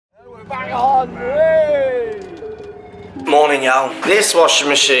Bang on! Whee! Morning, y'all. This washing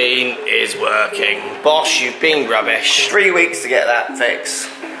machine is working. Bosch, you've been rubbish. 3 weeks to get that fixed,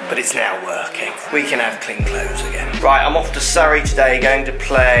 but it's now working. We can have clean clothes again. Right, I'm off to Surrey today, going to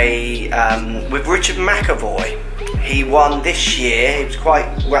play with Richard McEvoy. He won this year. He was quite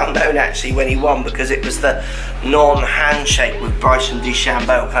well known actually when he won because it was the non-handshake with Bryson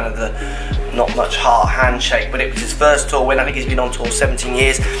DeChambeau, kind of the not much heart handshake, but it was his first tour win. I think he's been on tour 17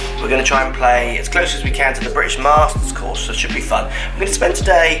 years. We're going to try and play as close as we can to the British Masters course, so it should be fun. We're going to spend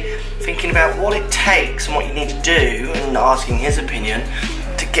today thinking about what it takes and what you need to do and asking his opinion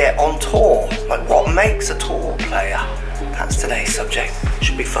to get on tour. Like what makes a tour player? That's today's subject.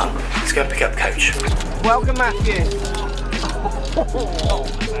 Should be fun. Let's go and pick up coach. Welcome, Matthew. That's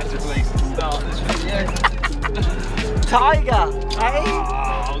a place to start this video. Tiger, eh?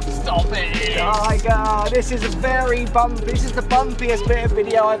 Oh, stop it! Tiger, this is a very bumpy. This is the bumpiest bit of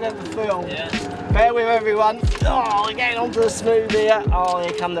video I've ever filmed. Yeah. Bear with everyone. Oh, we're getting onto the smooth here. Oh,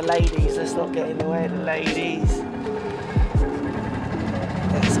 here come the ladies. Let's not get in the way of the ladies.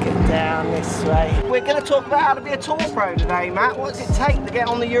 Let's get down this way. We're going to talk about how to be a tour pro today, Matt. What does it take to get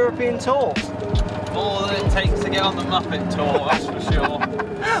on the European tour? More than it takes to get on the Muppet tour, that's for sure.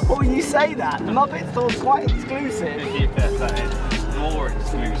 Well, you say that. The Muppet tour's quite exclusive. Yes, that is more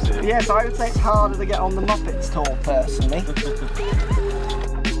exclusive. Yes, I would say it's harder to get on the Muppets tour, personally.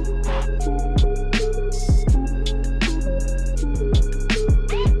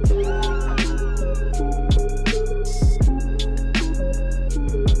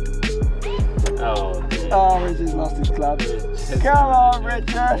 Oh, dear. Oh, Richard's lost his club. Come on,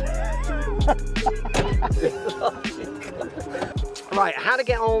 Richard. Right, how to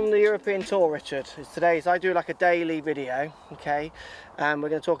get on the European tour, Richard, is today's. I do like a daily video, okay, and we're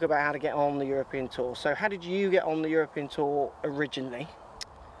going to talk about how to get on the European tour. So how did you get on the European tour originally?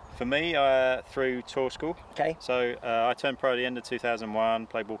 For me, through tour school. Okay. So I turned pro at the end of 2001,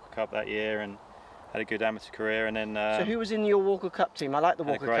 played Walker Cup that year and had a good amateur career, and then so who was in your Walker Cup team? I like the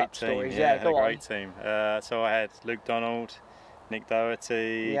Walker Cup stories. Yeah, go on. Had a great team. So I had Luke Donald, Nick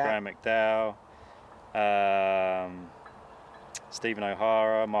Doherty, Graham McDowell, Stephen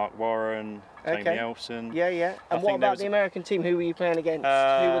O'Hara, Mark Warren, Jamie Elson. Yeah, yeah. And what about the American team? Who were you playing against? Who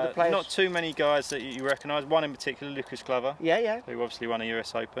were the players? Not too many guys that you recognise. One in particular, Lucas Glover. Yeah, yeah. Who obviously won a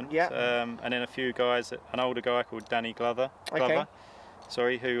US Open. Yeah. And then a few guys, an older guy called Danny Glover. Okay.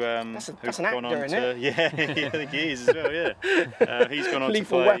 Sorry, who's an gone actor, on isn't to it? Yeah, I think he is as well. Yeah, he's gone on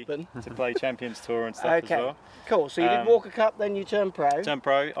to play Champions Tour and stuff as well. Cool. So you did Walker Cup, then you turned pro. Turned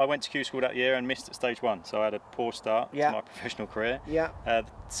pro. I went to Q school that year and missed at stage 1, so I had a poor start to my professional career. Yeah.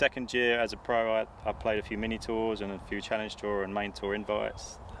 Second year as a pro, I played a few mini tours and a few challenge tour and main tour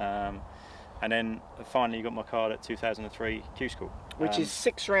invites. And then finally got my card at 2003 Q school. Which is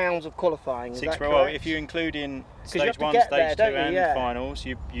 6 rounds of qualifying, is that correct? Well, if you include in stage 1, stage 2 and finals,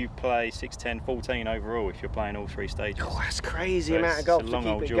 you play 6, 10, 14 overall if you're playing all 3 stages. Oh, that's crazy amount of golf to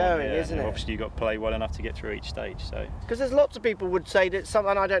keep it going, isn't it? Obviously you've got to play well enough to get through each stage. Because there's lots of people would say that,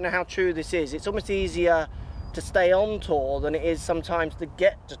 and I don't know how true this is, it's almost easier to stay on tour than it is sometimes to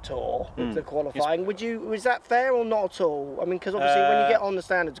get to tour with the qualifying. Is that fair or not at all? I mean, because obviously when you get on, the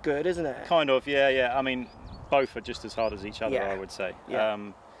standard's good, isn't it? Kind of, yeah. I mean, both are just as hard as each other, I would say. Yeah.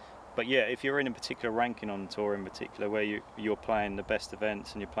 But yeah, if you're in a particular ranking on tour in particular, where you're playing the best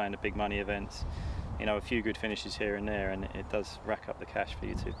events and you're playing the big money events, you know, a few good finishes here and there, and it does rack up the cash for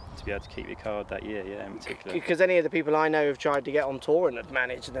you to be able to keep your card that year, in particular. Because any of the people I know who've tried to get on tour and have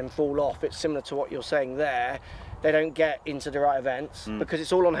managed and then fall off, it's similar to what you're saying there. They don't get into the right events because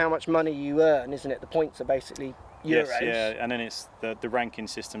it's all on how much money you earn, isn't it? The points are basically euros. Yes, yeah, and then it's the ranking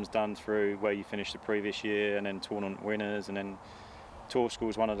system's done through where you finished the previous year, and then tournament winners, and then tour school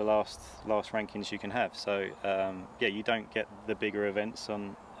is one of the last rankings you can have. So yeah, you don't get the bigger events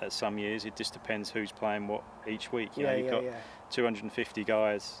at some years. It just depends who's playing what each week. You know, you've got 250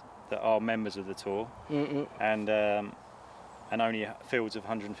 guys that are members of the tour, and only fields of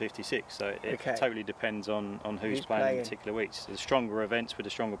 156. So it totally depends on who's playing in particular weeks. The stronger events with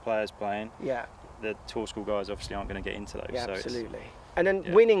the stronger players playing. Yeah. The tour school guys obviously aren't going to get into those. Yeah, so absolutely. And then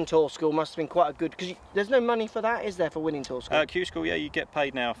winning tour school must have been quite a good, because there's no money for that, is there, for winning tour school? Q school, yeah, you get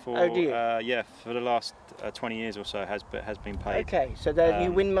paid now for. Oh, do you? Yeah, for the last 20 years or so has been paid. Okay, so then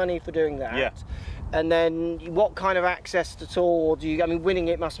you win money for doing that. Yeah. And then what kind of access to tour do you? I mean, winning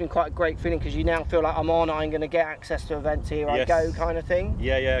it must have been quite a great feeling because you now feel like I'm going to get access to events here. I go, kind of thing.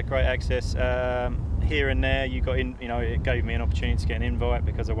 Yeah, great access. Here and there, you got in. You know, it gave me an opportunity to get an invite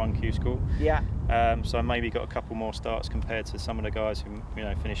because I won Q school. Yeah. So I maybe got a couple more starts compared to some of the guys who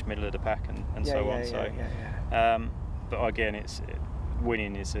finished middle of the pack and so on. But again,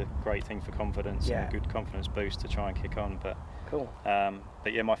 winning is a great thing for confidence and a good confidence boost to try and kick on. But cool.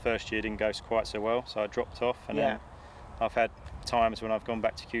 But yeah, my first year didn't go quite so well, so I dropped off, and then I've had times when I've gone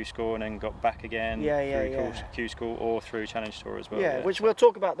back to Q School and then got back again through Q School or through Challenge Tour as well. Yeah, which we'll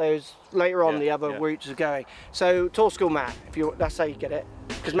talk about those later on, the other routes of going. So Tour School, Matt, if you, that's how you get it,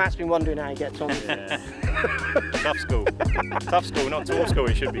 because Matt's been wondering how he gets on. Tough school. Tough school, not Tour School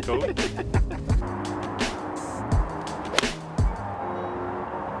it should be called.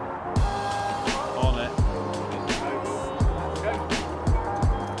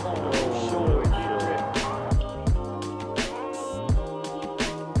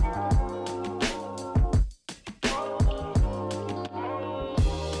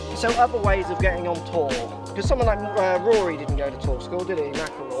 So other ways of getting on tour, because someone like Rory didn't go to Tour School, did he?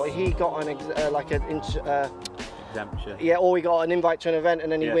 McEvoy, he got an exemption. Yeah, or he got an invite to an event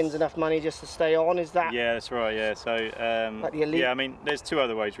and then he wins enough money just to stay on. Is that? Yeah, that's right. Yeah, so like the elite? yeah, I mean, there's two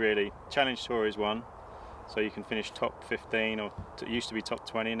other ways really. Challenge Tour is one, so you can finish top 15, or it used to be top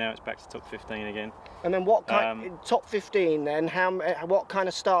 20. Now it's back to top 15 again. And then what kind top 15? Then what kind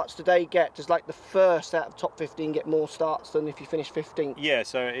of starts do they get? Does like the first out of top 15 get more starts than if you finish 15th? Yeah,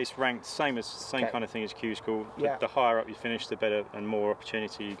 so it's ranked same kind of thing as Q School. The higher up you finish, the better and more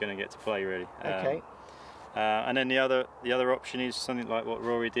opportunity you're going to get to play really. Okay. And then the other option is something like what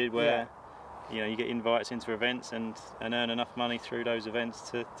Rory did, where you know, you get invites into events and earn enough money through those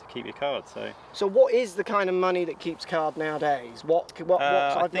events to keep your card. So what is the kind of money that keeps card nowadays? I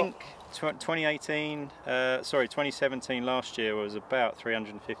think 2017 last year was about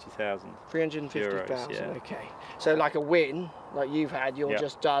 350,000. 350,000. Yeah. Okay. So like a win, like you've had, you're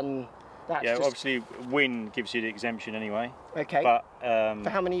just done. That's obviously win gives you the exemption anyway. Okay. But for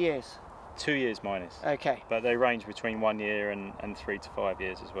how many years? 2 years minus. Okay. But they range between 1 year and 3 to 5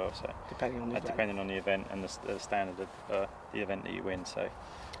 years as well. So depending on the event. Depending on the event and the standard of the event that you win. So.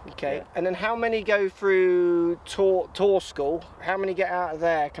 Okay. Yeah. And then how many go through tour school? How many get out of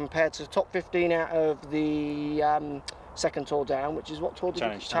there compared to top 15 out of the second tour down, which is what tour did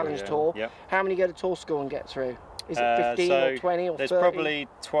you Challenge Tour? Yep. How many go to tour school and get through? Is it 15 or 20 or 30? There's probably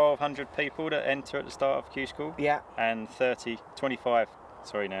 1,200 people that enter at the start of Q School. Yeah. And 25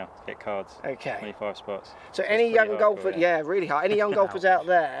 now to get cards. Okay. 25 spots. So any young golfer, really hard. Any young golfers out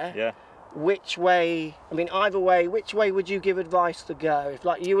there? Yeah. Which way? I mean, either way. Which way would you give advice to go? If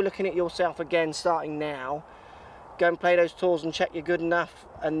like you were looking at yourself again, starting now, go and play those tours and check you're good enough,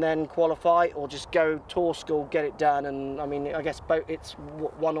 and then qualify, or just go Tour School, get it done. And I mean, I guess both. It's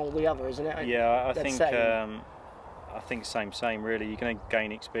one or the other, isn't it? Yeah, I think same really. You're going to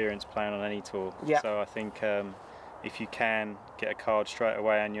gain experience playing on any tour. Yeah. So I think. If you can get a card straight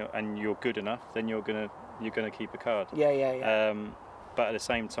away and you're good enough, then you're gonna keep a card. Yeah. But at the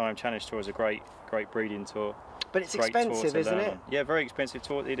same time, Challenge Tour is a great breeding tour. But it's expensive, isn't it? Yeah, very expensive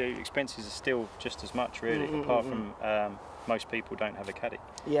tour. The expenses are still just as much, really. Apart from most people don't have a caddy.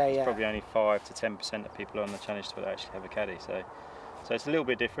 Yeah. Probably only 5 to 10% of people on the Challenge Tour that actually have a caddy. So it's a little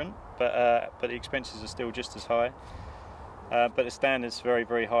bit different, but the expenses are still just as high. But the standard's very,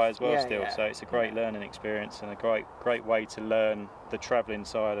 very high as well still. So it's a great learning experience and a great way to learn the travelling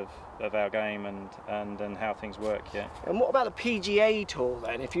side of our game and how things work. Yeah. And what about the PGA Tour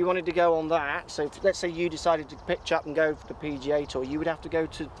then? If you wanted to go on that, so let's say you decided to pitch up and go for the PGA Tour, you would have to go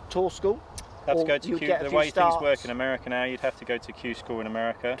to Tour School. Have to go to the way things work in America now, you'd have to go to Q School in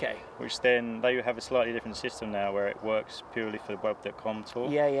America, which then they have a slightly different system now where it works purely for the web.com tour.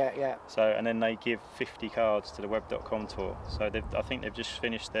 Yeah. So and then they give 50 cards to the web.com tour. So I think they've just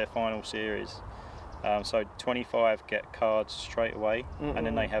finished their final series. So 25 get cards straight away, and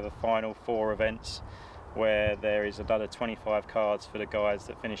then they have a final 4 events where there is another 25 cards for the guys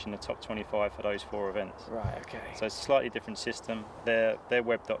that finish in the top 25 for those 4 events. Right, okay. So it's a slightly different system. Their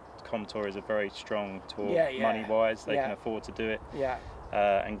web.com tour is a very strong tour, money-wise. They can afford to do it. Yeah.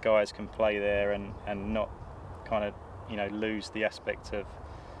 And guys can play there and not kind of, lose the aspect of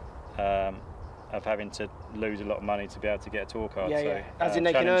having to lose a lot of money to be able to get a tour card. Yeah. As in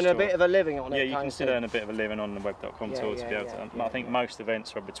they can earn a bit of a living on it. Yeah, you can still earn a bit of a living on the web.com tour to be able to. I think most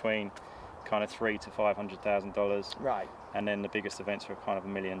events are between kind of $300,000 to $500,000. Right. And then the biggest events are kind of $1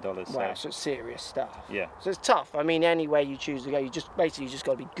 million. Wow, so it's serious stuff. Yeah. So it's tough. I mean, any way you choose to go, you just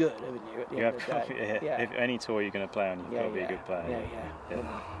got to be good, haven't you? At the end of the day. If any tour you're going to play on, you've got to be a good player.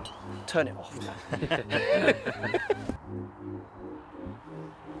 Yeah. Turn it off.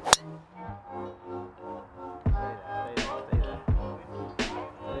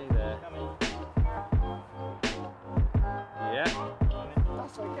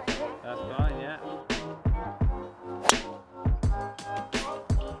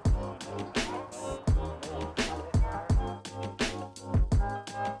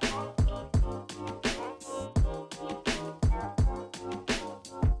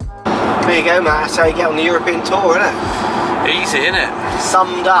 There you go, Matt. That's how you get on the European Tour, isn't it? Easy, isn't it?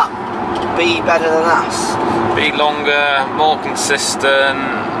 Summed up, be better than us. Be longer, more consistent,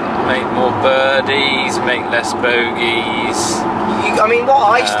 make more birdies, make less bogeys. I mean, what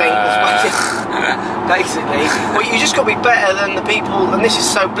I think is basically, well, you just got to be better than the people, and this is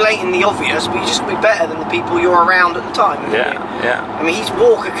so blatantly obvious, but you just got to be better than the people you're around at the time. Yeah, yeah. I mean, he's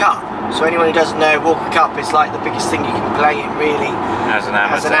Walker Cup, so anyone who doesn't know, Walker Cup is like the biggest thing you can play in, really. As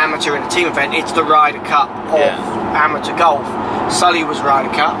an amateur in a team event, it's the Ryder Cup of amateur golf. Sully was Ryder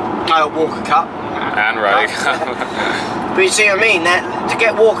Cup, Walker Cup. And Ryder Cup. But you see what I mean? To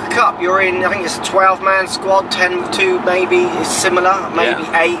get Walker Cup, you're in, I think it's a 12-man squad, 10 with 2 maybe, is similar, maybe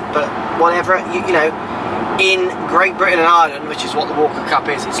 8, but whatever. You know, in Great Britain and Ireland, which is what the Walker Cup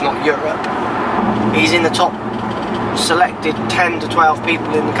is, it's not Europe, he's in the top selected 10 to 12 people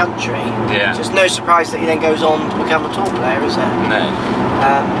in the country. Yeah. So it's no surprise that he then goes on to become a tour player, is there? No.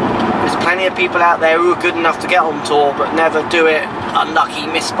 There's plenty of people out there who are good enough to get on tour, but never do it. Unlucky,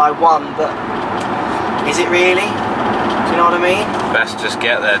 missed by 1, but is it really? Do you know what I mean? Best just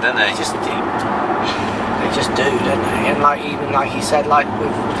get there, don't they? They just do, don't they? And like, even like he said, like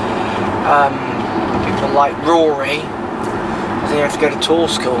with people like Rory, they have to go to tour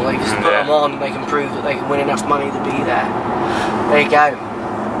school. They just put them on, and they can prove that they can win enough money to be there. There you go.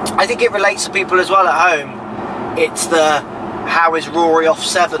 I think it relates to people as well at home. It's the "how is Rory off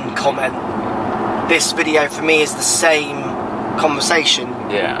 7" comment. This video for me is the same conversation.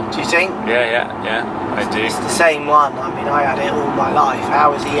 Yeah. Do you think? Yeah, I do. It's the same one. I mean, I had it all my life.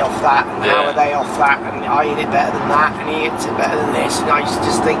 How is he off that? And how are they off that? And I hit it better than that, and he hits it better than this. And I used to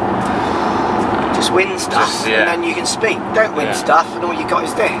just think, just win stuff, and then you can speak. Don't win stuff, and all you got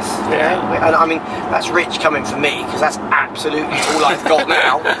is this. You know? And I mean, that's rich coming from me, because that's absolutely all I've got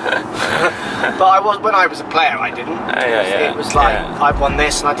now. But when I was a player, I didn't. It was like, I've won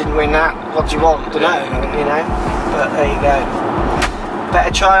this and I didn't win that. What do you want? Don't know, you know. But there you go.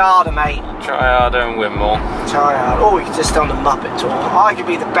 Better try harder, mate. Try harder and win more. Try hard. Or we could just on the Muppet Tour.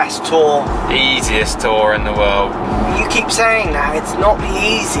 Arguably the best tour. Easiest tour in the world. You keep saying that. It's not the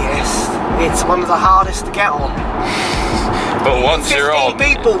easiest. It's one of the hardest to get on. But once you're on...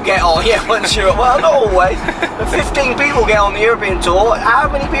 15 people get on. Yeah, once you're on. Well, not always. But 15 people get on the European Tour. How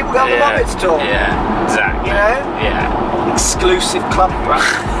many people get on the Muppets Tour? Yeah, exactly. You know? Yeah. Exclusive club, bro.